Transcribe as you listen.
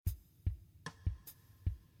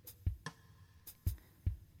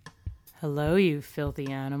Hello, you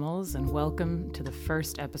filthy animals, and welcome to the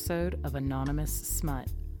first episode of Anonymous Smut,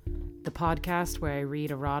 the podcast where I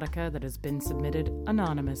read erotica that has been submitted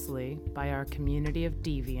anonymously by our community of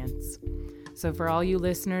deviants. So for all you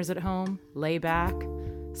listeners at home, lay back,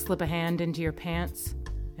 slip a hand into your pants,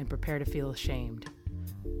 and prepare to feel ashamed.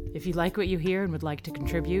 If you like what you hear and would like to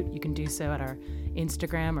contribute, you can do so at our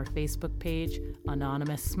Instagram or Facebook page,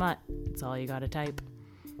 Anonymous Smut. That's all you gotta type.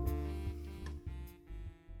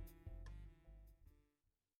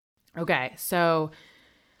 Okay, so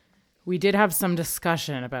we did have some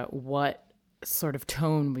discussion about what sort of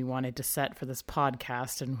tone we wanted to set for this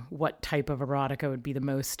podcast and what type of erotica would be the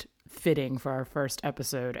most fitting for our first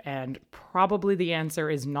episode. And probably the answer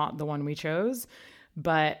is not the one we chose,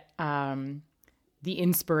 but the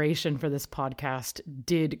inspiration for this podcast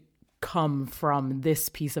did come from this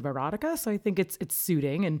piece of erotica. So I think it's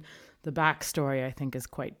suiting, and the backstory I think is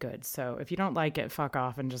quite good. So if you don't like it, fuck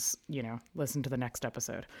off and just, listen to the next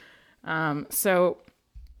episode. So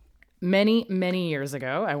many years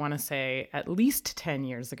ago, I want to say at least 10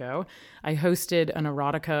 years ago, I hosted an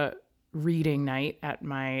erotica reading night at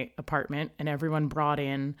my apartment, and everyone brought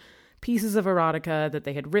in pieces of erotica that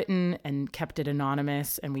they had written and kept it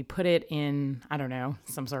anonymous. And we put it in, I don't know,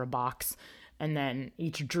 some sort of box, and then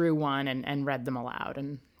each drew one and read them aloud.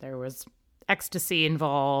 And there was ecstasy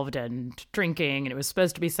involved and drinking, and it was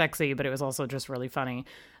supposed to be sexy, but it was also just really funny.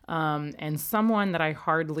 And someone that I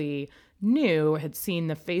hardly knew had seen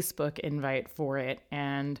the Facebook invite for it,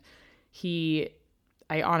 and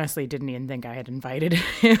I honestly didn't even think I had invited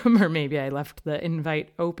him, or maybe I left the invite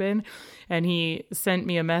open, and he sent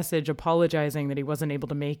me a message apologizing that he wasn't able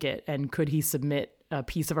to make it, and could he submit a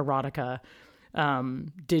piece of erotica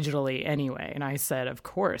digitally anyway. And I said, of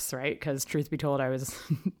course, right? Because truth be told, I was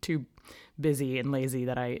too busy and lazy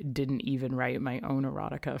that I didn't even write my own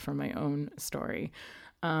erotica for my own story,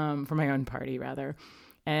 for my own party rather.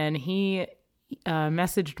 And he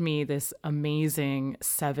messaged me this amazing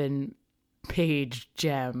 7-page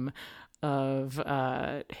gem of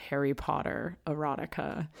Harry Potter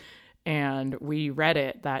erotica. And we read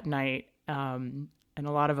it that night. And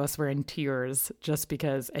a lot of us were in tears just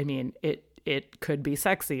because, it could be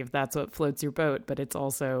sexy if that's what floats your boat, but it's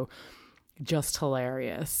also just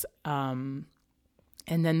hilarious.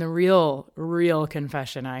 And then the real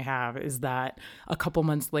confession I have is that a couple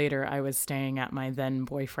months later, I was staying at my then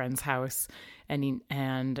boyfriend's house,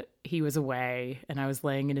 and he was away, and I was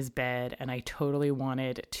laying in his bed, and I totally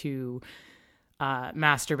wanted to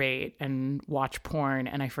masturbate and watch porn,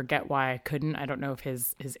 and I forget why I couldn't. I don't know if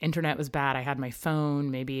his internet was bad. I had my phone,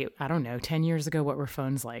 maybe, I don't know, 10 years ago, what were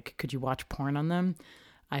phones like? Could you watch porn on them?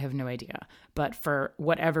 I have no idea. But for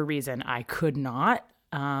whatever reason, I could not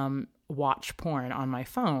watch porn on my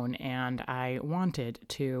phone, and I wanted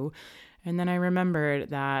to. And then I remembered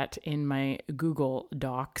that in my Google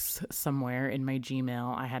Docs somewhere in my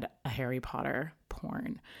Gmail, I had a Harry Potter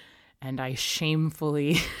porn. And I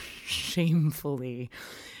shamefully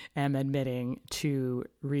am admitting to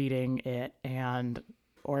reading it and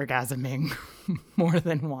orgasming more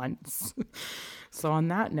than once. So on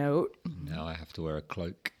that note... Now I have to wear a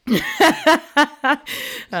cloak.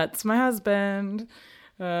 That's my husband.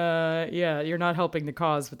 Yeah, you're not helping the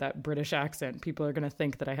cause with that British accent. People are going to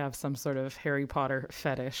think that I have some sort of Harry Potter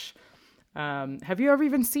fetish. Have you ever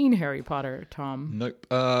even seen Harry Potter, Tom? Nope.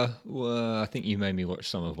 Well, I think you made me watch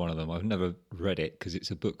some of one of them. I've never read it because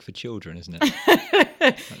it's a book for children, isn't it?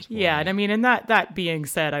 Yeah, and and that being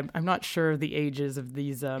said, I'm not sure of the ages of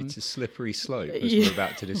these. It's a slippery slope, as we're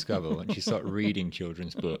about to discover. Once you start reading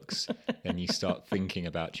children's books, then you start thinking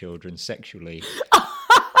about children sexually.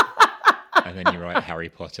 And then you write Harry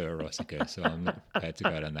Potter erotica, so I'm not prepared to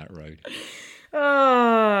go down that road.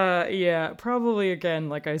 Yeah, probably again,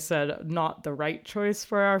 like I said, not the right choice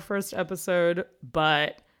for our first episode,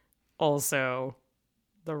 but also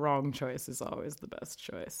the wrong choice is always the best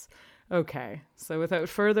choice. Okay, so without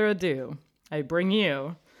further ado, I bring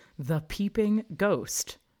you The Peeping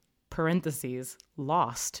Ghost, parentheses,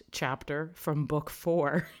 Lost chapter from book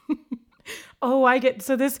 4. Oh,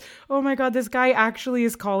 oh my God, this guy actually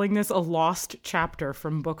is calling this a lost chapter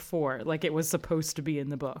from book 4, like it was supposed to be in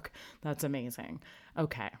the book. That's amazing.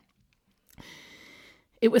 Okay.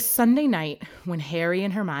 It was Sunday night when Harry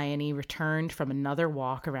and Hermione returned from another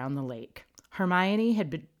walk around the lake. Hermione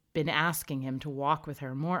had been asking him to walk with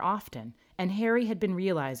her more often, and Harry had been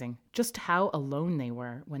realizing just how alone they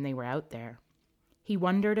were when they were out there. He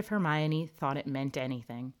wondered if Hermione thought it meant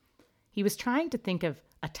anything. He was trying to think of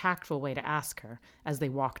a tactful way to ask her as they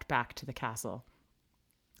walked back to the castle.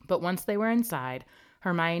 But once they were inside,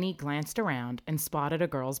 Hermione glanced around and spotted a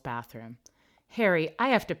girl's bathroom. Harry, I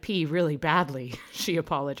have to pee really badly, she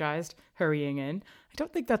apologized, hurrying in. I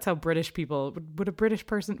don't think that's how British people, would a British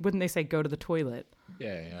person, wouldn't they say go to the toilet?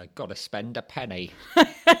 Yeah, I gotta spend a penny.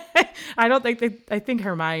 I don't think I think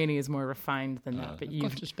Hermione is more refined than that, but I've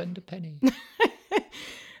you've got to spend a penny.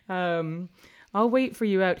 I'll wait for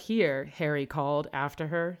you out here, Harry called after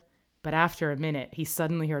her. But after a minute, he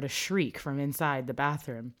suddenly heard a shriek from inside the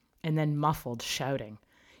bathroom, and then muffled shouting.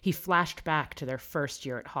 He flashed back to their first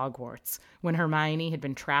year at Hogwarts, when Hermione had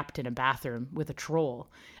been trapped in a bathroom with a troll,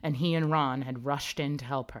 and he and Ron had rushed in to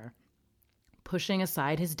help her. Pushing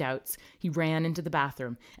aside his doubts, he ran into the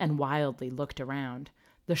bathroom and wildly looked around.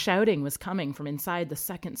 The shouting was coming from inside the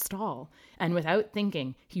second stall, and without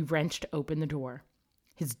thinking, he wrenched open the door.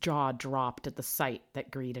 His jaw dropped at the sight that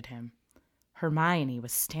greeted him. Hermione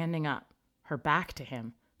was standing up, her back to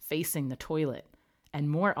him, facing the toilet, and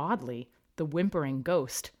more oddly, the whimpering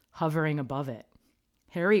ghost hovering above it.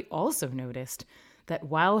 Harry also noticed that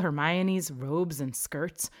while Hermione's robes and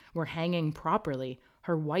skirts were hanging properly,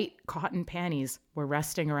 her white cotton panties were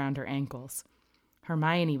resting around her ankles.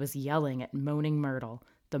 Hermione was yelling at Moaning Myrtle,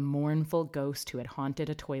 the mournful ghost who had haunted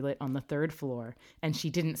a toilet on the 3rd floor, and she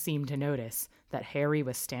didn't seem to notice that Harry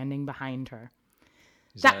was standing behind her.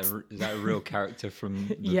 Is that a real character from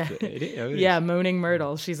the Yeah, Moaning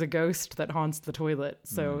Myrtle. She's a ghost that haunts the toilet.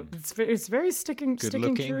 So it's very sticking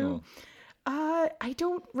true. Or? I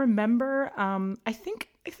don't remember. I think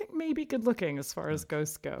maybe good looking as far as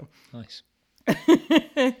ghosts go. Nice.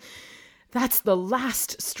 That's the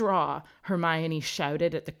last straw, Hermione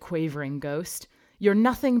shouted at the quavering ghost. You're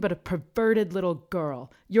nothing but a perverted little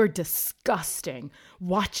girl. You're disgusting,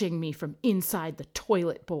 watching me from inside the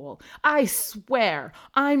toilet bowl. I swear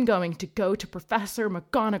I'm going to go to Professor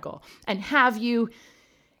McGonagall and have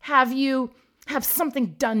something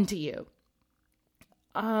done to you.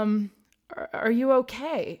 Are you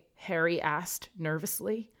okay? Harry asked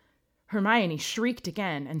nervously. Hermione shrieked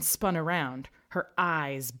again and spun around, her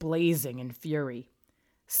eyes blazing in fury.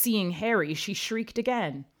 Seeing Harry, she shrieked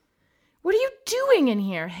again. What are you doing in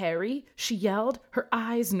here, Harry? She yelled, her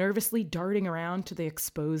eyes nervously darting around to the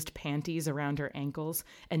exposed panties around her ankles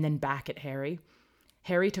and then back at Harry.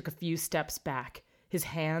 Harry took a few steps back, his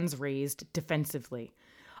hands raised defensively.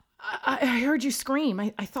 I heard you scream.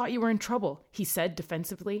 I thought you were in trouble, he said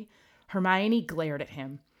defensively. Hermione glared at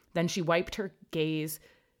him. Then she whipped her gaze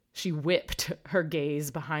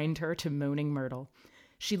behind her to Moaning Myrtle.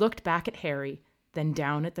 She looked back at Harry, then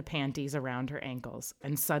down at the panties around her ankles,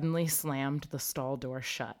 and suddenly slammed the stall door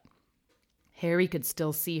shut. Harry could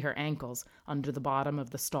still see her ankles under the bottom of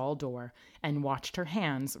the stall door and watched her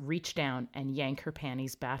hands reach down and yank her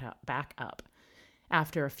panties back up.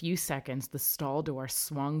 After a few seconds, the stall door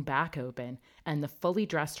swung back open, and the fully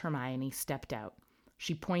dressed Hermione stepped out.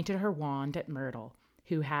 She pointed her wand at Myrtle,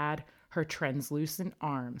 who had her translucent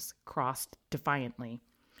arms crossed defiantly.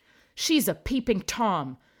 She's a peeping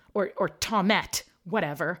Tom! Or Tomette,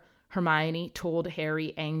 whatever, Hermione told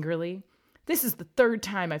Harry angrily. This is the 3rd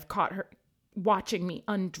time I've caught her watching me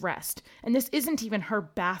undressed, and this isn't even her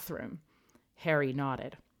bathroom. Harry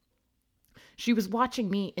nodded. She was watching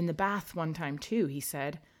me in the bath one time too, he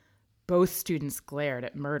said. Both students glared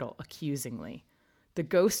at Myrtle accusingly. The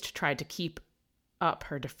ghost tried to keep up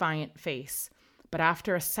her defiant face, but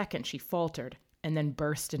after a second she faltered and then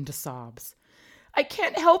burst into sobs. I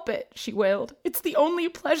can't help it, she wailed. It's the only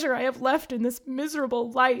pleasure I have left in this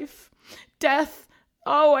miserable life. Death.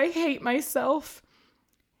 Oh, I hate myself.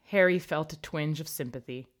 Harry felt a twinge of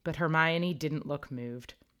sympathy, but Hermione didn't look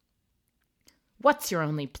moved. What's your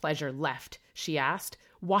only pleasure left? She asked.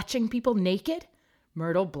 Watching people naked?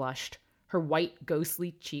 Myrtle blushed, her white,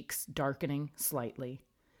 ghostly cheeks darkening slightly.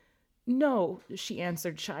 No, she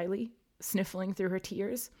answered shyly, sniffling through her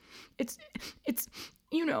tears. It's,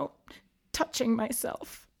 touching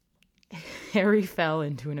myself. Harry fell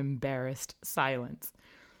into an embarrassed silence.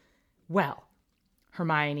 Well,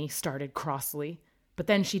 Hermione started crossly, but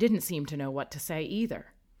then she didn't seem to know what to say either.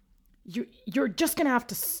 You're just going to have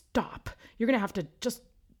to stop. You're going to have to just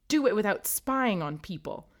do it without spying on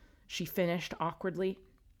people, she finished awkwardly.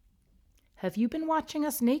 Have you been watching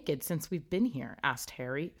us naked since we've been here? Asked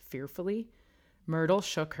Harry fearfully. Myrtle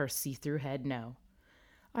shook her see-through head no.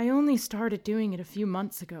 I only started doing it a few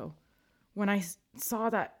months ago, when I saw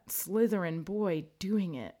that Slytherin boy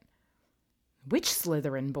doing it. Which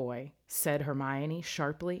Slytherin boy? Said Hermione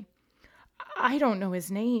sharply. I don't know his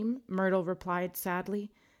name, Myrtle replied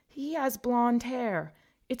sadly. He has blonde hair.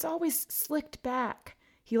 It's always slicked back.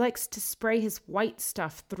 He likes to spray his white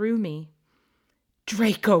stuff through me.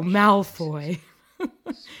 Draco Malfoy!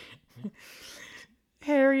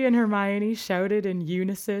 Harry and Hermione shouted in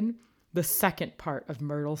unison. The second part of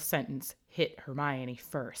Myrtle's sentence hit Hermione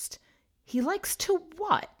first. "He likes to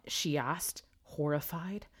what?" she asked,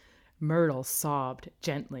 horrified. Myrtle sobbed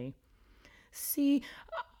gently. "See,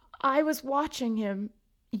 I was watching him,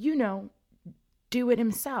 do it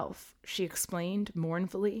himself," she explained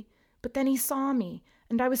mournfully. "But then he saw me,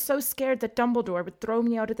 and I was so scared that Dumbledore would throw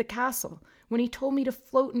me out of the castle when he told me to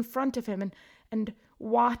float in front of him and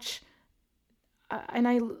watch, and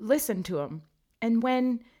I listened to him. And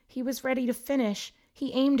when he was ready to finish,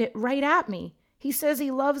 he aimed it right at me. He says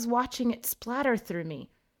he loves watching it splatter through me."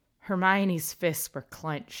 Hermione's fists were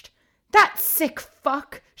clenched. "That sick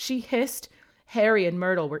fuck!" she hissed. Harry and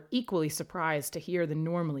Myrtle were equally surprised to hear the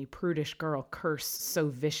normally prudish girl curse so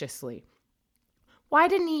viciously. "Why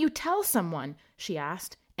didn't you tell someone?" she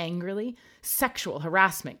asked, angrily. "Sexual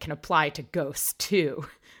harassment can apply to ghosts, too."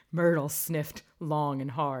 Myrtle sniffed long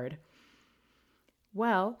and hard.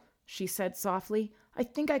 "Well," she said softly, "I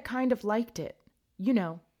think I kind of liked it.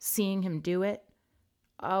 Seeing him do it."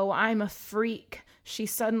 "Oh, I'm a freak," she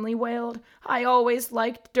suddenly wailed. "I always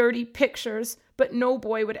liked dirty pictures, but no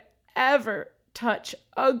boy would ever touch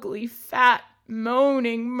ugly, fat,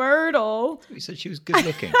 moaning Myrtle." You said she was good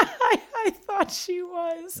looking. I thought she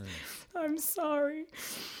was. I'm sorry.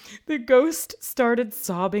 The ghost started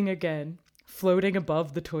sobbing again, floating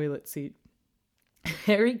above the toilet seat.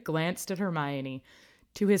 Harry glanced at Hermione.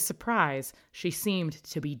 To his surprise, she seemed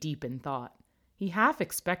to be deep in thought. He half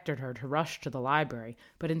expected her to rush to the library,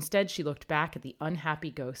 but instead she looked back at the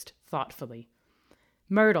unhappy ghost thoughtfully.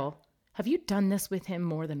 "Myrtle, have you done this with him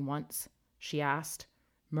more than once?" she asked.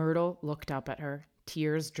 Myrtle looked up at her,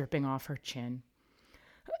 tears dripping off her chin.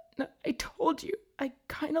 "I told you, I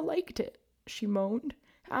kind of liked it," she moaned.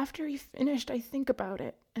 "After he finished, I think about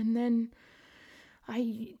it, and then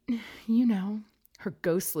Her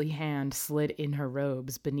ghostly hand slid in her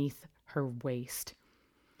robes beneath her waist.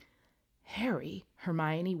 "Harry,"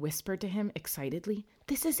 Hermione whispered to him excitedly,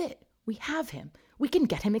 "this is it. We have him. We can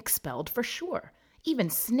get him expelled for sure.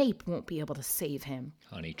 Even Snape won't be able to save him."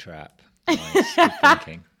 Honey trap. Nice. Good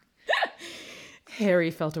thinking.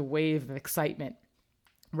 Harry felt a wave of excitement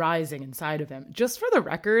rising inside of him. Just for the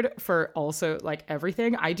record, for also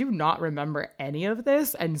everything, I do not remember any of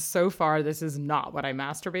this, and so far this is not what I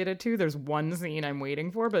masturbated to. There's one scene I'm waiting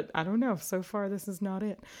for, but I don't know. So far this is not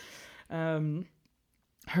it.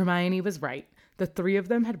 Hermione was right. The three of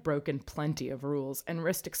them had broken plenty of rules and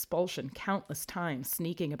risked expulsion countless times,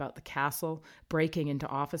 sneaking about the castle, breaking into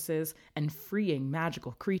offices, and freeing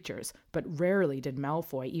magical creatures, but rarely did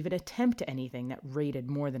Malfoy even attempt anything that rated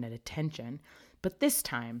more than a detention. But this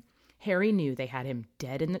time, Harry knew they had him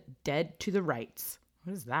dead to the rights.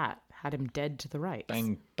 What is that? Had him dead to the rights.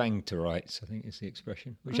 Bang to rights, I think is the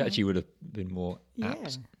expression, which actually would have been more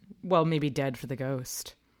apt. Well, maybe dead for the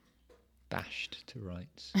ghost. Bashed to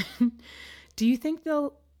rights. "Do you think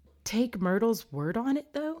they'll take Myrtle's word on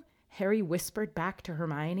it, though?" Harry whispered back to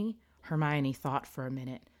Hermione. Hermione thought for a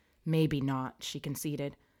minute. "Maybe not," she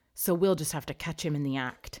conceded. "So we'll just have to catch him in the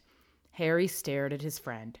act." Harry stared at his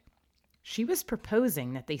friend. She was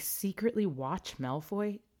proposing that they secretly watch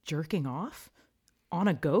Malfoy jerking off? On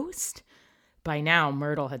a ghost? By now,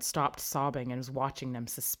 Myrtle had stopped sobbing and was watching them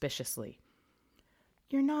suspiciously.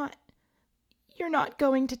 You're not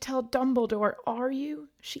going to tell Dumbledore, are you?"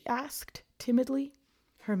 she asked timidly.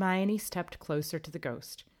 Hermione stepped closer to the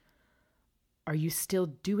ghost. "Are you still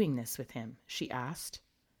doing this with him?" she asked.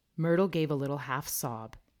 Myrtle gave a little half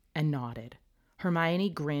sob and nodded. Hermione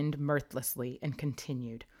grinned mirthlessly and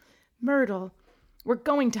continued. "Myrtle, we're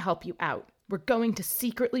going to help you out. We're going to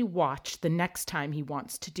secretly watch the next time he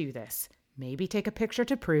wants to do this. Maybe take a picture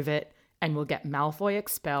to prove it, and we'll get Malfoy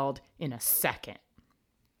expelled in a second."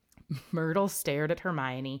 Myrtle stared at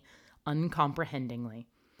Hermione uncomprehendingly.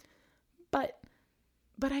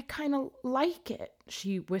 But I kind of like it,"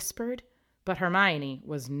 she whispered. But Hermione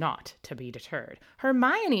was not to be deterred.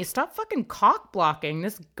 "Hermione, stop fucking cock-blocking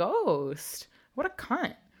this ghost. What a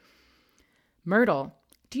cunt." "Myrtle,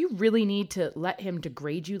 do you really need to let him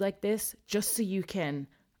degrade you like this just so you can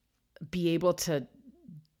be able to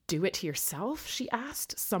do it to yourself?" she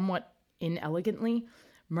asked, somewhat inelegantly.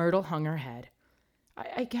 Myrtle hung her head.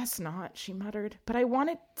 I guess not," she muttered. "But I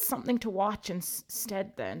wanted something to watch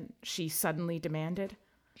instead then," she suddenly demanded.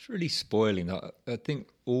 It's really spoiling that. I think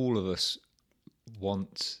all of us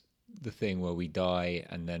want the thing where we die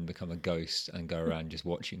and then become a ghost and go around just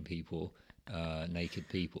watching people, naked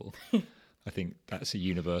people. I think that's a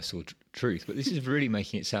universal truth. But this is really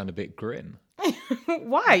making it sound a bit grim.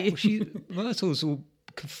 Why? Myrtle's all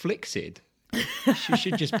conflicted. She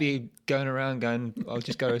should just be going around going, I'll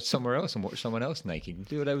just go somewhere else and watch someone else naked and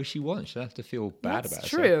do whatever she wants. She doesn't have to feel bad about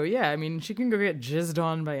That's herself. true. Yeah, I mean, she can go get jizzed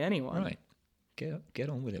on by anyone. Right. Get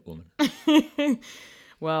on with it, woman.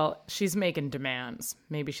 Well, she's making demands.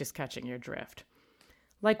 Maybe she's catching your drift.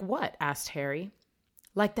 Like what? Asked Harry.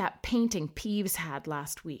 Like that painting Peeves had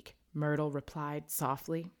last week, Myrtle replied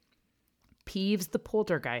softly. Peeves the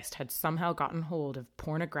poltergeist had somehow gotten hold of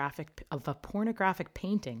a pornographic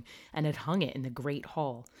painting and had hung it in the Great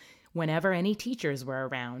Hall. Whenever any teachers were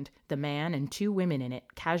around, the man and 2 women in it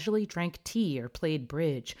casually drank tea or played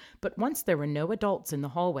bridge, but once there were no adults in the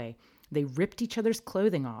hallway, they ripped each other's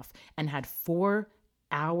clothing off and had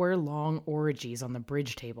 4-hour-long orgies on the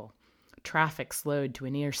bridge table. Traffic slowed to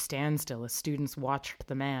a near standstill as students watched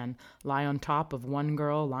the man lie on top of one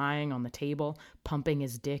girl lying on the table, pumping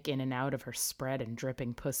his dick in and out of her spread and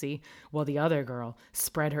dripping pussy, while the other girl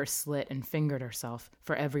spread her slit and fingered herself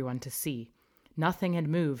for everyone to see. Nothing had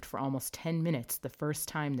moved for almost 10 minutes the first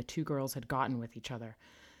time the 2 girls had gotten with each other.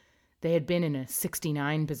 They had been in a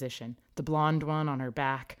 69 position, the blonde one on her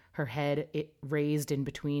back, her head raised in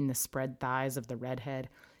between the spread thighs of the redhead,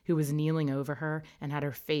 who was kneeling over her and had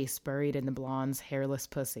her face buried in the blonde's hairless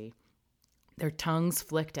pussy. Their tongues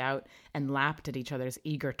flicked out and lapped at each other's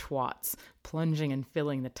eager twats, plunging and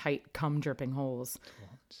filling the tight, cum-dripping holes.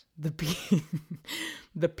 The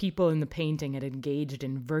people in the painting had engaged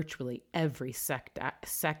in virtually every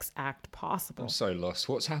sex act possible. I'm so lost.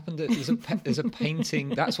 What's happened? There's a painting.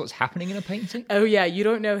 That's what's happening in a painting? Oh, yeah. You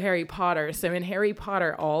don't know Harry Potter. So in Harry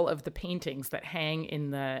Potter, all of the paintings that hang in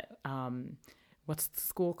the... what's the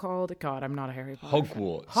school called? God, I'm not a Harry Potter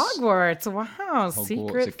Hogwarts. Hogwarts. Wow. Hogwarts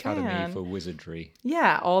Secret Academy fan. for Wizardry.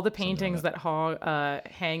 Yeah, all the paintings that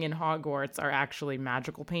hang in Hogwarts are actually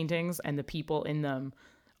magical paintings, and the people in them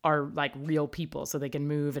are like real people, so they can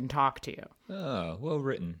move and talk to you. Oh, well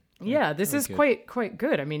written. Yeah, this is good. quite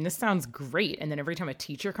good. I mean, this sounds great. And then every time a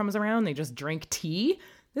teacher comes around, they just drink tea.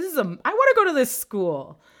 I want to go to this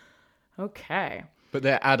school. Okay. But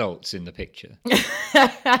they're adults in the picture.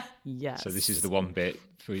 Yes. So this is the one bit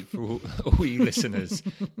for all you listeners.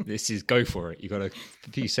 This is go for it. You've got a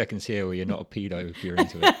few seconds here where you're not a pedo if you're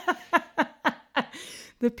into it.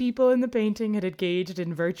 The people in the painting had engaged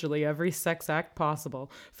in virtually every sex act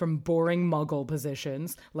possible, from boring muggle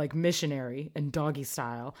positions like missionary and doggy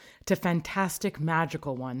style to fantastic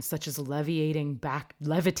magical ones such as levitating back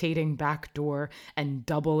door and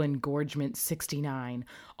double engorgement 69,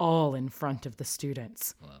 all in front of the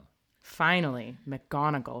students. Wow. Finally,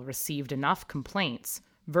 McGonagall received enough complaints,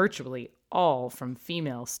 virtually all from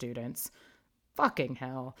female students, fucking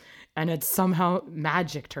hell, and had somehow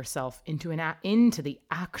magicked herself into the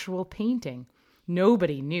actual painting.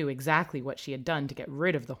 Nobody knew exactly what she had done to get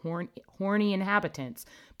rid of the horny inhabitants,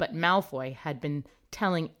 but Malfoy had been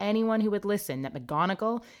telling anyone who would listen that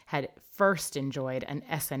McGonagall had first enjoyed an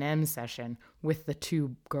S&M session with the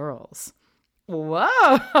 2 girls.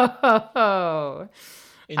 Whoa!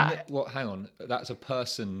 Hang on. That's a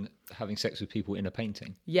person having sex with people in a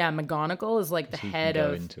painting. Yeah, McGonagall is like the head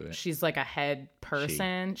of... She's like a head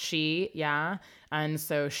person. Yeah. And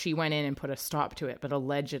so she went in and put a stop to it, but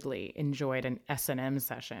allegedly enjoyed an S&M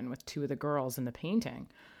session with 2 of the girls in the painting.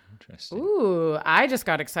 Interesting. Ooh, I just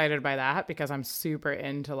got excited by that because I'm super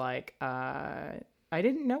into like... I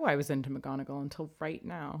didn't know I was into McGonagall until right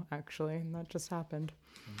now, actually. And that just happened.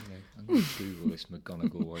 I'm going to Google this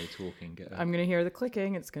McGonagall while you're talking. I'm going to hear the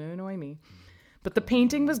clicking. It's going to annoy me. But the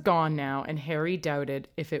painting was gone now, and Harry doubted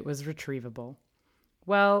if it was retrievable.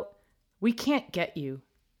 Well, we can't get you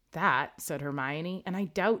that, said Hermione, and I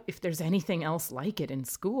doubt if there's anything else like it in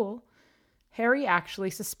school. Harry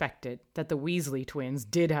actually suspected that the Weasley twins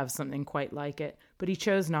did have something quite like it, but he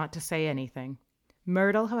chose not to say anything.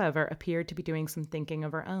 Myrtle, however, appeared to be doing some thinking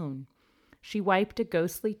of her own. She wiped a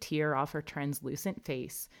ghostly tear off her translucent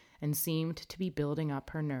face and seemed to be building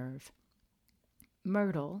up her nerve.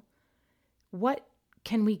 Myrtle, what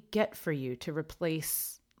can we get for you to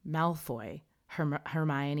replace Malfoy?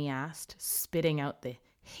 Hermione asked, spitting out the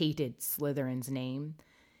hated Slytherin's name.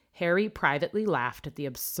 Harry privately laughed at the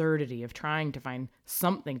absurdity of trying to find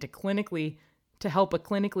something to help a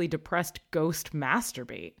clinically depressed ghost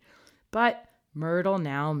masturbate. But Myrtle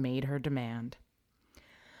now made her demand.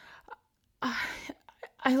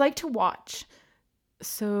 I like to watch.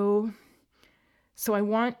 So I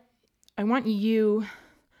want you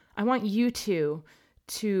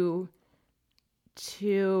to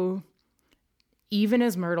even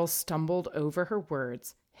as Myrtle stumbled over her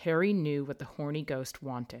words, Harry knew what the horny ghost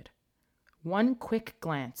wanted. One quick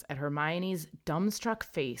glance at Hermione's dumbstruck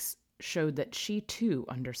face showed that she too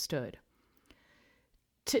understood.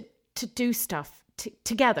 To do stuff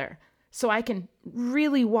together. so I can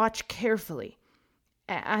really watch carefully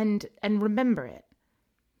and remember it.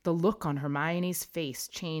 The look on Hermione's face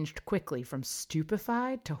changed quickly from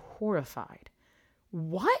stupefied to horrified.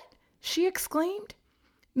 What? She exclaimed.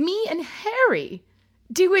 Me and Harry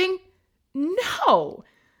doing? No!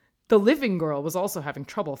 The living girl was also having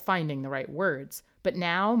trouble finding the right words, but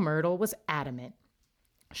now Myrtle was adamant.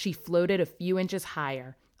 She floated a few inches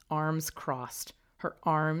higher, arms crossed, her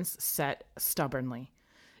arms set stubbornly.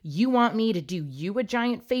 You want me to do you a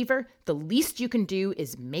giant favor? The least you can do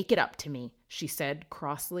is make it up to me, she said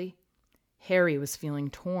crossly. Harry was feeling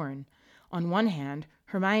torn. On one hand,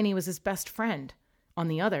 Hermione was his best friend. On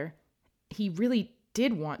the other, he really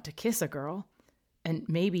did want to kiss a girl, and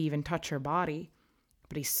maybe even touch her body.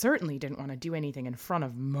 But he certainly didn't want to do anything in front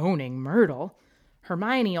of moaning Myrtle.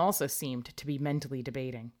 Hermione also seemed to be mentally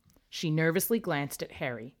debating. She nervously glanced at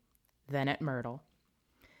Harry, then at Myrtle.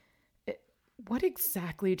 What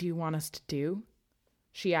exactly do you want us to do?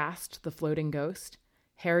 She asked the floating ghost.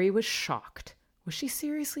 Harry was shocked. Was she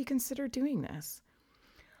seriously consider doing this?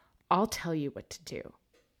 I'll tell you what to do,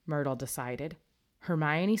 Myrtle decided.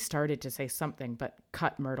 Hermione started to say something, but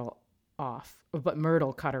Myrtle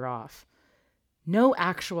cut her off. No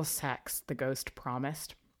actual sex, the ghost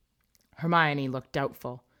promised. Hermione looked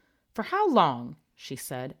doubtful. For how long? She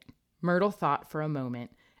said. Myrtle thought for a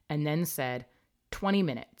moment and then said, 20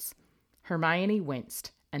 minutes. Hermione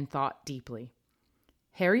winced and thought deeply.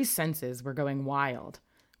 Harry's senses were going wild.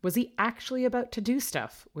 Was he actually about to do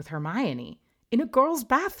stuff with Hermione in a girl's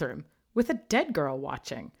bathroom with a dead girl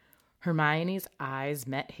watching? Hermione's eyes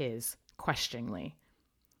met his, questioningly.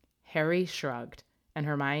 Harry shrugged, and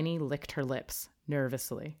Hermione licked her lips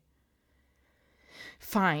nervously.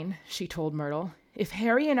 Fine, she told Myrtle. If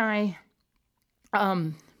Harry and I,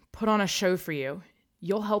 put on a show for you,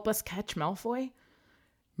 you'll help us catch Malfoy?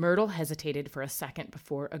 Myrtle hesitated for a second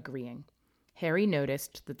before agreeing. Harry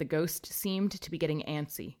noticed that the ghost seemed to be getting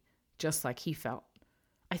antsy, just like he felt.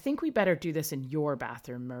 I think we better do this in your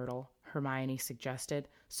bathroom, Myrtle, Hermione suggested,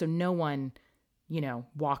 so no one,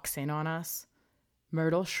 walks in on us.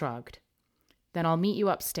 Myrtle shrugged. Then I'll meet you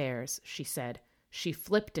upstairs, she said. She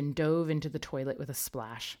flipped and dove into the toilet with a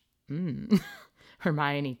splash.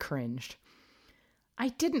 Hermione cringed. I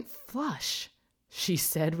didn't flush, she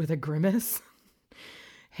said with a grimace.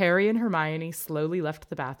 Harry and Hermione slowly left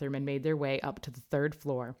the bathroom and made their way up to the 3rd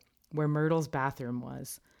floor, where Myrtle's bathroom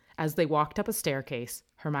was. As they walked up a staircase,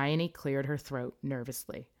 Hermione cleared her throat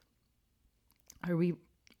nervously. Are we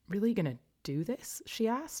really going to do this? She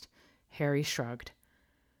asked. Harry shrugged.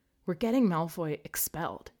 We're getting Malfoy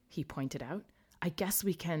expelled, he pointed out. I guess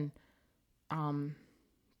we can,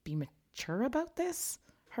 be mature about this?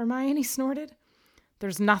 Hermione snorted.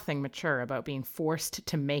 There's nothing mature about being forced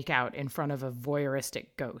to make out in front of a voyeuristic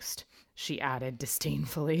ghost, she added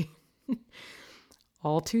disdainfully.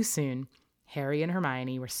 All too soon, Harry and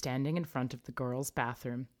Hermione were standing in front of the girls'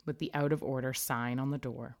 bathroom with the out-of-order sign on the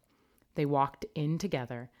door. They walked in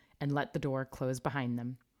together and let the door close behind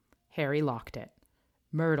them. Harry locked it.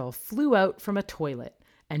 Myrtle flew out from a toilet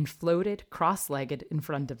and floated cross-legged in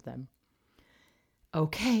front of them.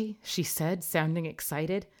 Okay, she said, sounding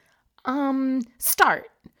excited. Start.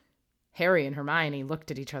 Harry and Hermione looked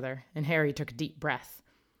at each other, and Harry took a deep breath.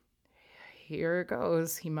 Here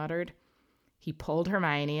goes, he muttered. He pulled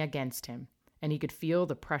Hermione against him, and he could feel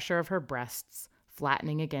the pressure of her breasts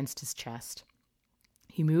flattening against his chest.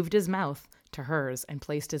 He moved his mouth to hers and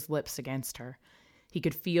placed his lips against her. He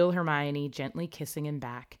could feel Hermione gently kissing him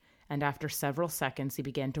back, and after several seconds he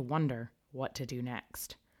began to wonder what to do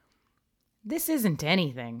next. This isn't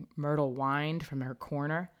anything, Myrtle whined from her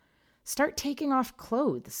corner. Start taking off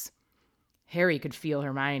clothes. Harry could feel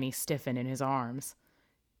Hermione stiffen in his arms.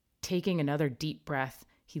 Taking another deep breath,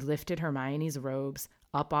 he lifted Hermione's robes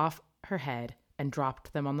up off her head and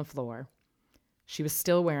dropped them on the floor. She was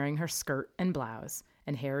still wearing her skirt and blouse,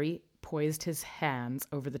 and Harry poised his hands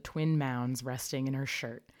over the twin mounds resting in her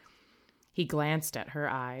shirt. He glanced at her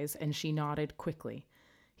eyes, and she nodded quickly.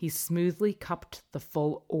 He smoothly cupped the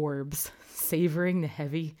full orbs, savoring the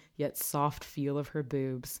heavy yet soft feel of her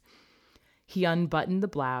boobs. He unbuttoned the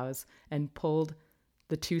blouse and pulled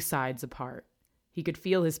the two sides apart. He could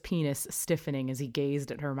feel his penis stiffening as he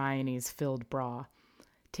gazed at Hermione's filled bra.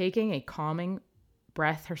 Taking a calming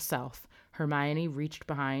breath herself, Hermione reached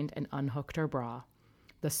behind and unhooked her bra.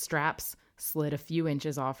 The straps slid a few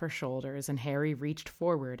inches off her shoulders, and Harry reached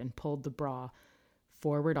forward and pulled the bra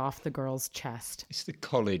forward off the girl's chest. It's the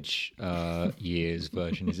college years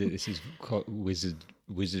version, is it? This is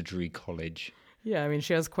wizardry college. Yeah, I mean,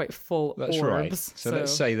 she has quite full That's orbs. right. So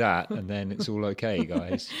let's say that, and then it's all okay,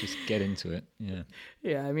 guys. Just get into it. Yeah.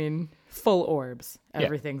 Yeah, I mean, full orbs. Yeah.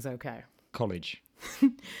 Everything's okay. College.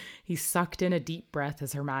 He sucked in a deep breath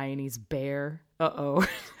as Hermione's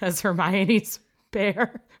as Hermione's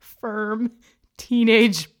bare, firm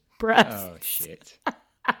teenage breasts. Oh, shit.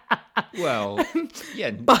 Well,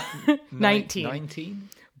 yeah. 19. 19?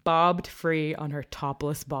 Bobbed free on her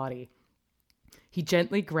topless body. He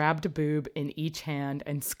gently grabbed a boob in each hand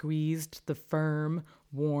and squeezed the firm,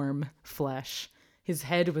 warm flesh. His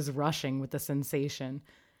head was rushing with the sensation.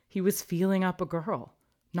 He was feeling up a girl.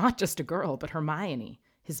 Not just a girl, but Hermione,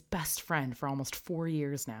 his best friend for almost 4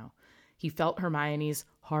 years now. He felt Hermione's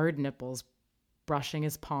hard nipples brushing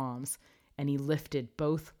his palms, and he lifted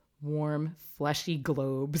both warm, fleshy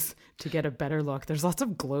globes to get a better look. There's lots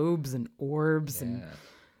of globes and orbs and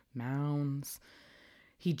mounds.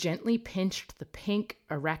 He gently pinched the pink,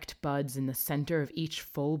 erect buds in the center of each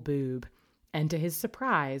full boob, and to his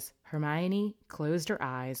surprise, Hermione closed her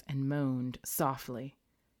eyes and moaned softly.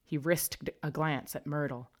 He risked a glance at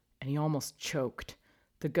Myrtle, and he almost choked.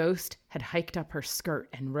 The ghost had hiked up her skirt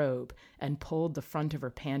and robe and pulled the front of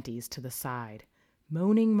her panties to the side.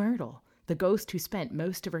 Moaning Myrtle, the ghost who spent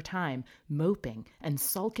most of her time moping and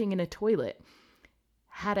sulking in a toilet,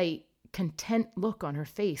 had a content look on her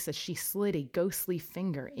face as she slid a ghostly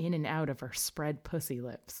finger in and out of her spread pussy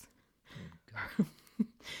lips,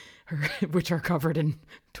 which are covered in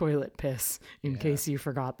toilet piss, in case you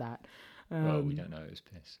forgot that. Well, we don't know it was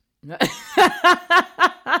piss.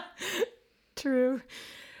 True.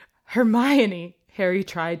 Hermione, Harry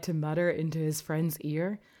tried to mutter into his friend's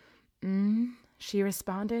ear. She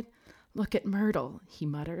responded. Look at Myrtle, he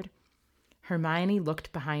muttered. Hermione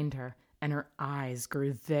looked behind her, and her eyes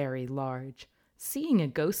grew very large. Seeing a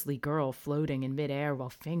ghostly girl floating in midair while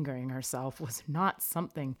fingering herself was not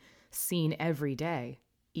something seen every day,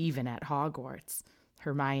 even at Hogwarts.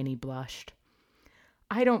 Hermione blushed.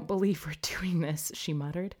 I don't believe we're doing this, she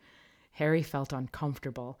muttered. Harry felt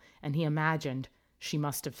uncomfortable, and he imagined she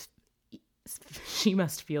must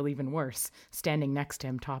feel even worse, standing next to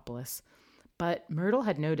him topless. But Myrtle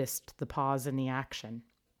had noticed the pause in the action.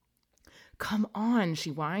 Come on, she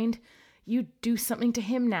whined. You do something to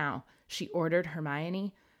him now, she ordered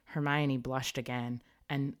Hermione. Hermione blushed again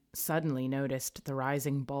and suddenly noticed the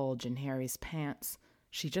rising bulge in Harry's pants.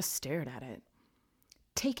 She just stared at it.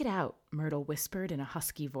 Take it out, Myrtle whispered in a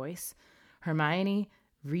husky voice. Hermione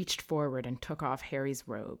reached forward and took off Harry's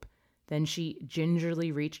robe. Then she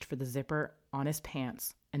gingerly reached for the zipper on his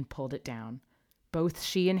pants and pulled it down. Both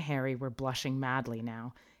she and Harry were blushing madly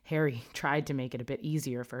now. Harry tried to make it a bit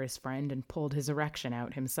easier for his friend and pulled his erection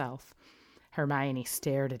out himself. Hermione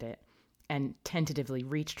stared at it and tentatively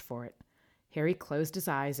reached for it. Harry closed his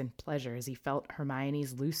eyes in pleasure as he felt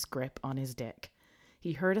Hermione's loose grip on his dick.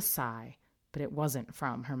 He heard a sigh, but it wasn't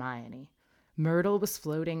from Hermione. Myrtle was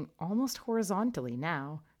floating almost horizontally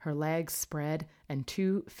now, her legs spread and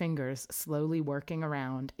 2 fingers slowly working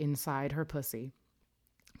around inside her pussy.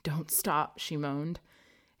 Don't stop, she moaned.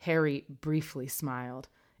 Harry briefly smiled.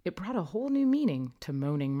 It brought a whole new meaning to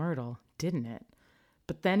moaning Myrtle, didn't it?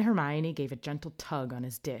 But then Hermione gave a gentle tug on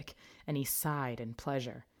his dick, and he sighed in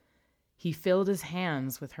pleasure. He filled his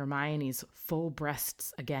hands with Hermione's full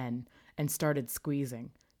breasts again and started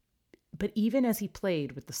squeezing. But even as he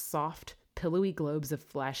played with the soft, pillowy globes of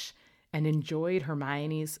flesh and enjoyed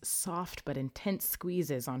Hermione's soft but intense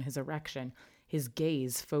squeezes on his erection, his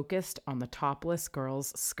gaze focused on the topless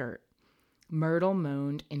girl's skirt. Myrtle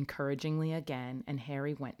moaned encouragingly again, and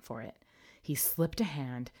Harry went for it. He slipped a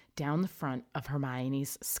hand down the front of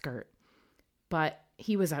Hermione's skirt, but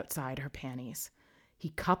he was outside her panties. He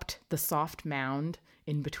cupped the soft mound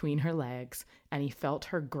in between her legs, and he felt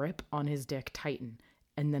her grip on his dick tighten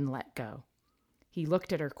and then let go. He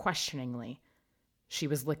looked at her questioningly. She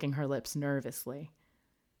was licking her lips nervously.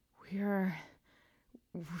 We're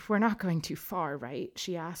not going too far, right?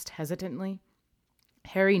 She asked hesitantly.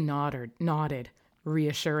 Harry nodded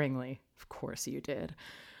reassuringly. Of course you did.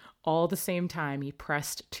 All the same time, he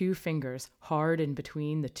pressed 2 fingers hard in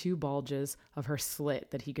between the 2 bulges of her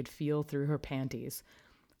slit that he could feel through her panties.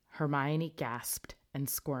 Hermione gasped and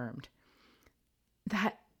squirmed.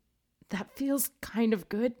 That feels kind of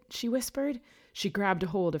good, she whispered. She grabbed a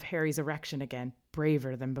hold of Harry's erection again,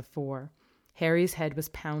 braver than before. Harry's head was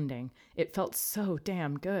pounding. It felt so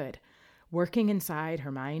damn good. Working inside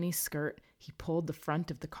Hermione's skirt, he pulled the front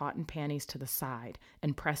of the cotton panties to the side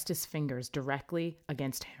and pressed his fingers directly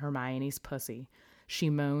against Hermione's pussy. She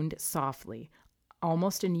moaned softly,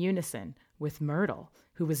 almost in unison with Myrtle,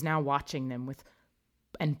 who was now watching them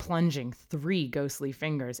and plunging 3 ghostly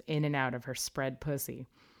fingers in and out of her spread pussy.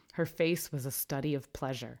 Her face was a study of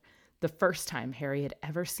pleasure, the first time Harry had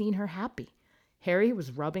ever seen her happy. Harry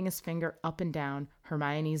was rubbing his finger up and down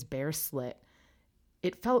Hermione's bare slit.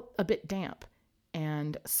 It felt a bit damp,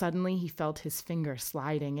 and suddenly he felt his finger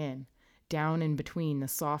sliding in, down in between the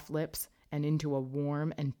soft lips and into a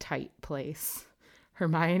warm and tight place.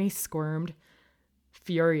 Hermione squirmed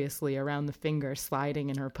furiously around the finger sliding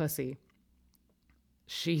in her pussy.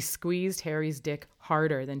 She squeezed Harry's dick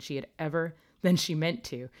harder than she meant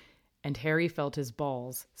to, and Harry felt his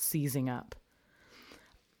balls seizing up.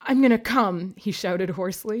 "I'm gonna come," he shouted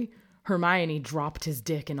hoarsely. Hermione dropped his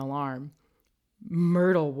dick in alarm.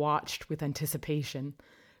 Myrtle watched with anticipation,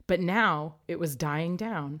 but now it was dying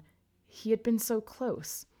down. He had been so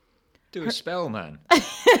close. Do a spell, man.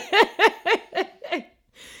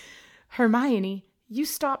 "Hermione, you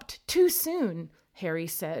stopped too soon," Harry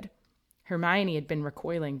said. Hermione had been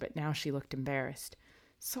recoiling, but now she looked embarrassed.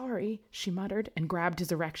 "Sorry," she muttered, and grabbed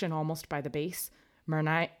his erection almost by the base.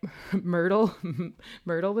 Myrtle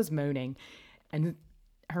was moaning, and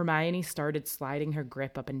Hermione started sliding her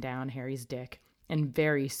grip up and down Harry's dick, and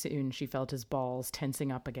very soon she felt his balls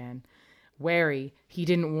tensing up again. Wary, he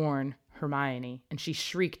didn't warn Hermione, and she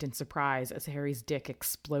shrieked in surprise as Harry's dick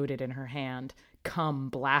exploded in her hand, cum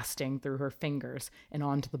blasting through her fingers and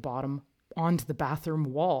onto the bathroom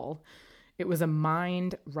wall. It was a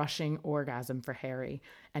mind-rushing orgasm for Harry,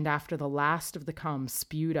 and after the last of the cum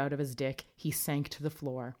spewed out of his dick, he sank to the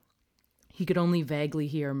floor. He could only vaguely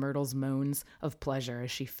hear Myrtle's moans of pleasure as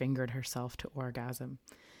she fingered herself to orgasm.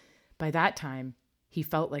 By the time he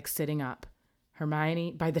felt like sitting up,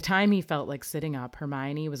 Hermione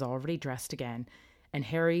was already dressed again, and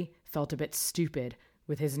Harry felt a bit stupid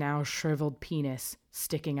with his now shriveled penis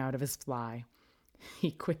sticking out of his fly.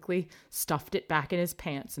 He quickly stuffed it back in his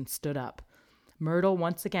pants and stood up. Myrtle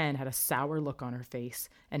once again had a sour look on her face,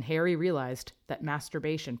 and Harry realized that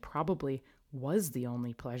masturbation probably was the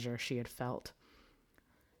only pleasure she had felt.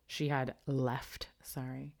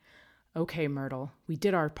 "Okay, Myrtle, we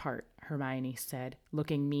did our part," Hermione said,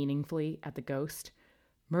 looking meaningfully at the ghost.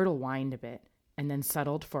 Myrtle whined a bit, and then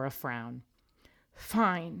settled for a frown.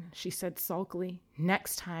 "Fine," she said sulkily.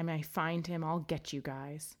 "Next time I find him, I'll get you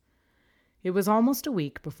guys." It was almost a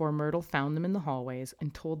week before Myrtle found them in the hallways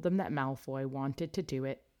and told them that Malfoy wanted to do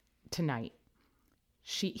it tonight.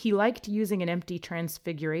 He liked using an empty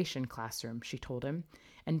transfiguration classroom, she told him,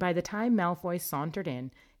 and by the time Malfoy sauntered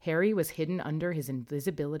in, Harry was hidden under his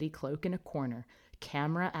invisibility cloak in a corner,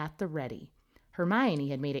 camera at the ready. Hermione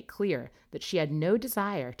had made it clear that she had no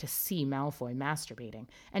desire to see Malfoy masturbating,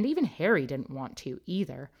 and even Harry didn't want to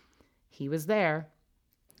either. He was there.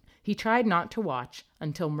 He tried not to watch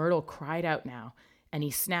until Myrtle cried out now, and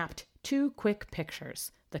he snapped 2 quick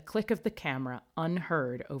pictures, the click of the camera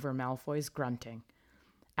unheard over Malfoy's grunting.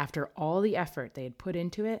 After all the effort they had put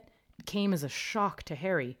into it, it came as a shock to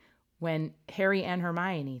Harry and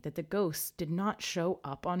Hermione that the ghosts did not show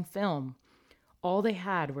up on film. All they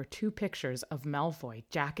had were 2 pictures of Malfoy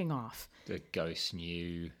jacking off. The ghost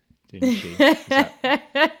knew, didn't she? Is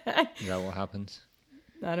that what happens?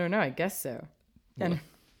 I don't know, I guess so.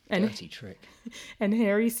 Dirty trick. And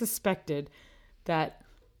Harry suspected that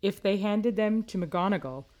if they handed them to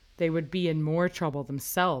McGonagall, they would be in more trouble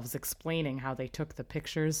themselves explaining how they took the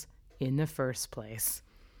pictures in the first place.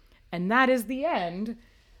 And that is the end.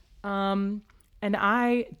 And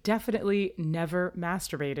I definitely never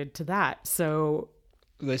masturbated to that. So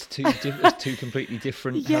there's two completely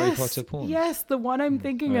different Harry Potter porns. Yes, the one I'm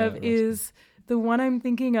thinking of is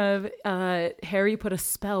Harry put a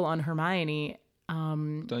spell on Hermione.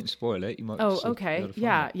 Don't spoil it. You might. Okay.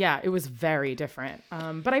 Yeah. It was very different.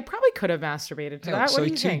 But I probably could have masturbated to that. What do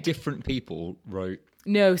you think? 2 different people wrote.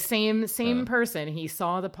 No, same person. He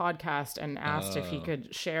saw the podcast and asked if he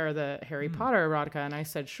could share the Harry Potter erotica, and I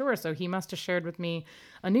said sure. So he must have shared with me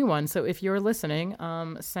a new one. So if you're listening,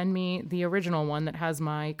 send me the original one that has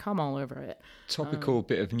my cum all over it. Topical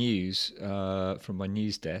bit of news from my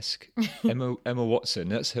news desk. Emma Watson.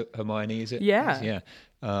 That's Hermione, is it? Yeah.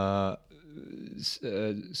 Yeah.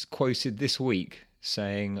 Quoted this week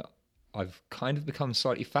saying, "I've kind of become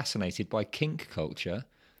slightly fascinated by kink culture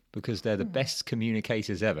because they're the best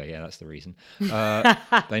communicators ever." Yeah, that's the reason.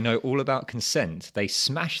 They know all about consent. They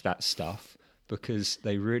smash that stuff because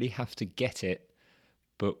they really have to get it.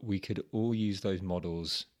 But we could all use those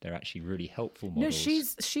models. They're actually really helpful models. No,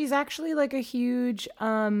 she's actually like a huge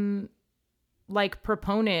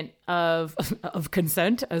proponent of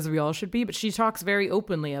consent, as we all should be, but she talks very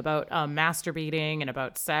openly about masturbating and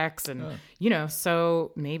about sex, and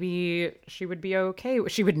so maybe she would be okay.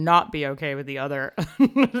 She would not be okay with the other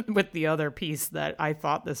with the other piece that I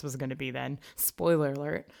thought this was going to be. Then, spoiler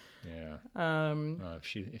alert. Yeah.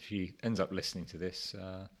 If she ends up listening to this,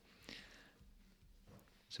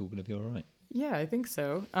 it's all going to be all right. Yeah, I think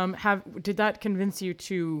so. Did that convince you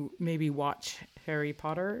to maybe watch Harry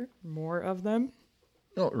Potter, more of them?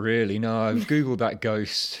 Not really. No, I've googled that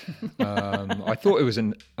ghost. I thought it was I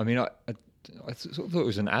sort of thought it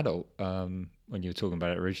was an adult when you were talking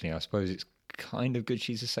about it originally. I suppose it's kind of good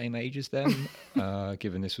she's the same age as them.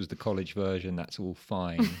 Given this was the college version, that's all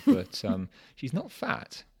fine. But she's not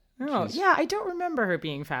fat. Oh, yeah, I don't remember her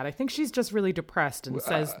being fat. I think she's just really depressed and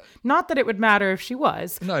says, not that it would matter if she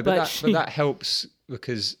was. No, but that helps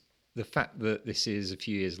because the fact that this is a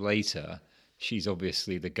few years later, she's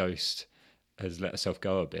obviously the ghost has let herself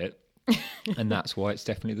go a bit. And that's why it's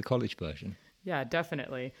definitely the college version. Yeah,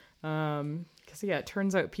 definitely. Because, it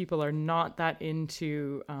turns out people are not that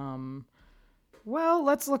into... Well,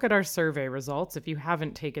 let's look at our survey results. If you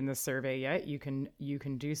haven't taken the survey yet, you can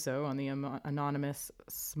do so on the anonymous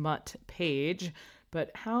Smut page.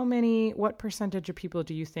 But what percentage of people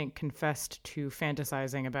do you think confessed to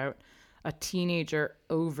fantasizing about a teenager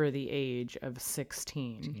over the age of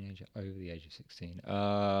 16? Teenager over the age of 16.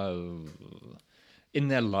 In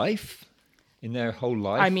their life? In their whole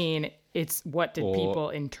life? I mean, it's what did people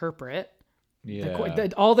interpret? Yeah.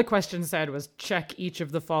 All the question said was check each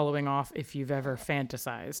of the following off if you've ever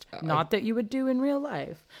fantasized. Not that you would do in real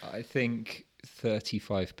life. I think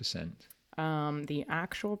 35%. The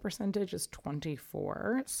actual percentage is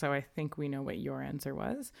 24. So I think we know what your answer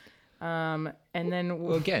was. And then...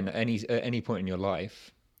 Well, again, at any point in your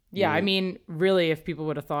life... Yeah, I mean, really, if people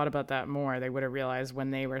would have thought about that more, they would have realized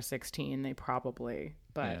when they were 16, they probably...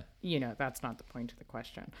 But, that's not the point of the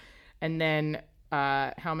question. And then...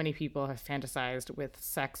 how many people have fantasized with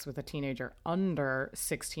sex with a teenager under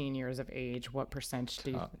 16 years of age? What percentage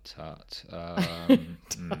do you... 4?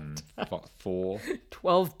 12%.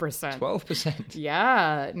 12%?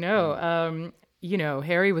 Yeah, no.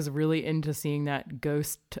 Harry was really into seeing that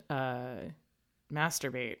ghost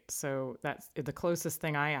masturbate. So that's the closest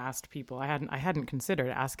thing I asked people. I hadn't considered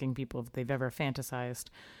asking people if they've ever fantasized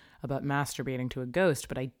about masturbating to a ghost,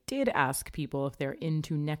 but I did ask people if they're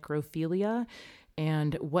into necrophilia.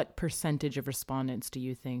 And what percentage of respondents do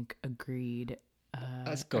you think agreed?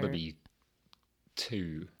 That's got to be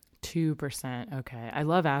 2%. 2%. Okay. I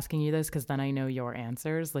love asking you this because then I know your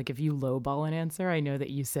answers. Like if you lowball an answer, I know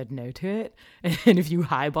that you said no to it. And if you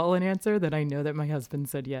highball an answer, then I know that my husband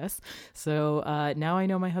said yes. So now I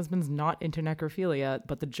know my husband's not into necrophilia,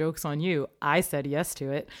 but the joke's on you. I said yes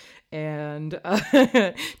to it. And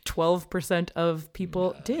 12% of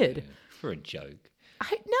people did. For a joke.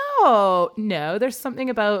 No, there's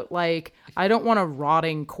something about like, I don't want a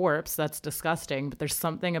rotting corpse. That's disgusting. But there's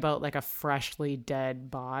something about like a freshly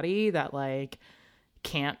dead body that like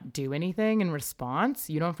can't do anything in response.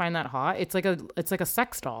 You don't find that hot? It's like a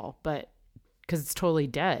sex doll, but because it's totally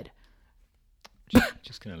dead.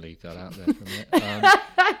 Just going to leave that out there for a minute.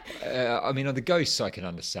 I mean, on the ghosts, I can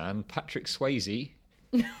understand. Patrick Swayze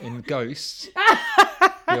in Ghosts,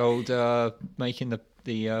 the old making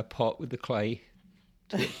the pot with the clay.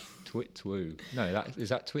 Twit twoo. No, is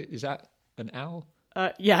that an owl?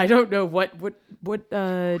 Yeah, I don't know what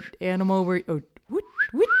animal were. Oh, woot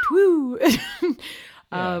twoo.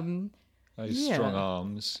 Those strong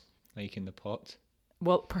arms making the pot.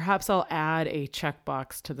 Well, perhaps I'll add a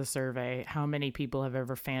checkbox to the survey. How many people have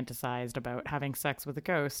ever fantasized about having sex with a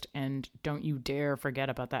ghost? And don't you dare forget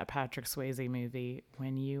about that Patrick Swayze movie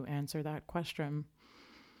when you answer that question.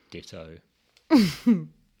 Ditto.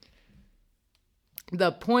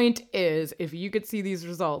 The point is, if you could see these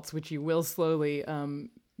results, which you will slowly,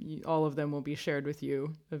 all of them will be shared with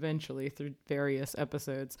you eventually through various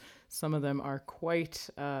episodes. Some of them are quite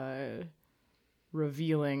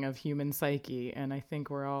revealing of human psyche, and I think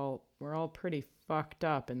we're all pretty fucked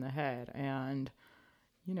up in the head. And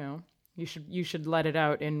you should let it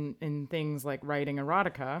out in things like writing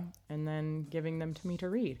erotica and then giving them to me to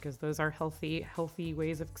read, because those are healthy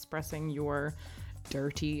ways of expressing your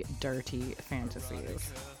dirty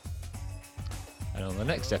fantasies. And on the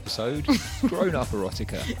next episode, grown-up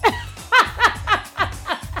erotica.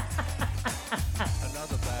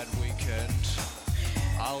 Another bad weekend.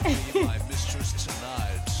 I'll be my mistress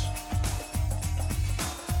tonight.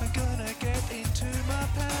 I'm gonna get into my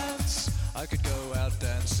pants. I could go out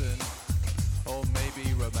dancing, or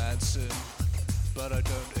maybe romancing, but I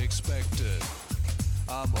don't expect it.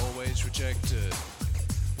 I'm always rejected.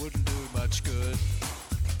 Wouldn't do much good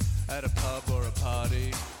at a pub or a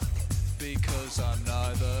party, because I'm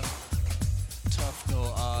neither tough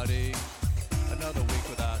nor arty. Another week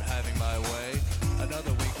without having my way,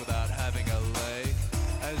 another week without having a lay.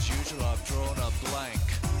 As usual, I've drawn a blank.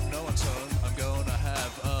 No one's home, I'm gonna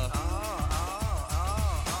have a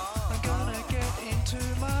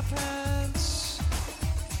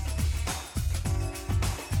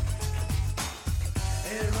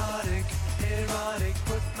erotic,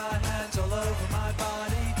 put my hands all over my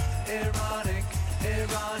body. Erotic,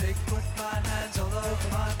 erotic, put my hands all over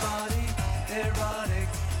my body. Erotic,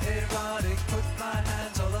 erotic, put my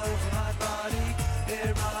hands all over my body.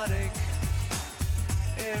 Erotic,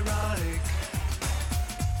 erotic.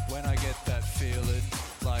 When I get that feeling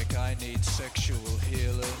like I need sexual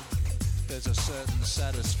healing, there's a certain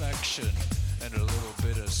satisfaction and a little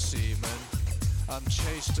bit of semen. I'm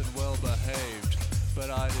chaste and well behaved, but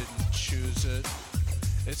I didn't choose it.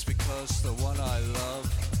 It's because the one I love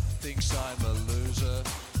thinks I'm a loser.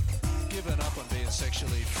 Given up on being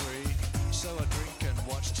sexually free, so I drink and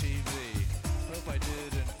watch TV. Hope I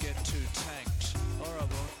didn't get too tanked.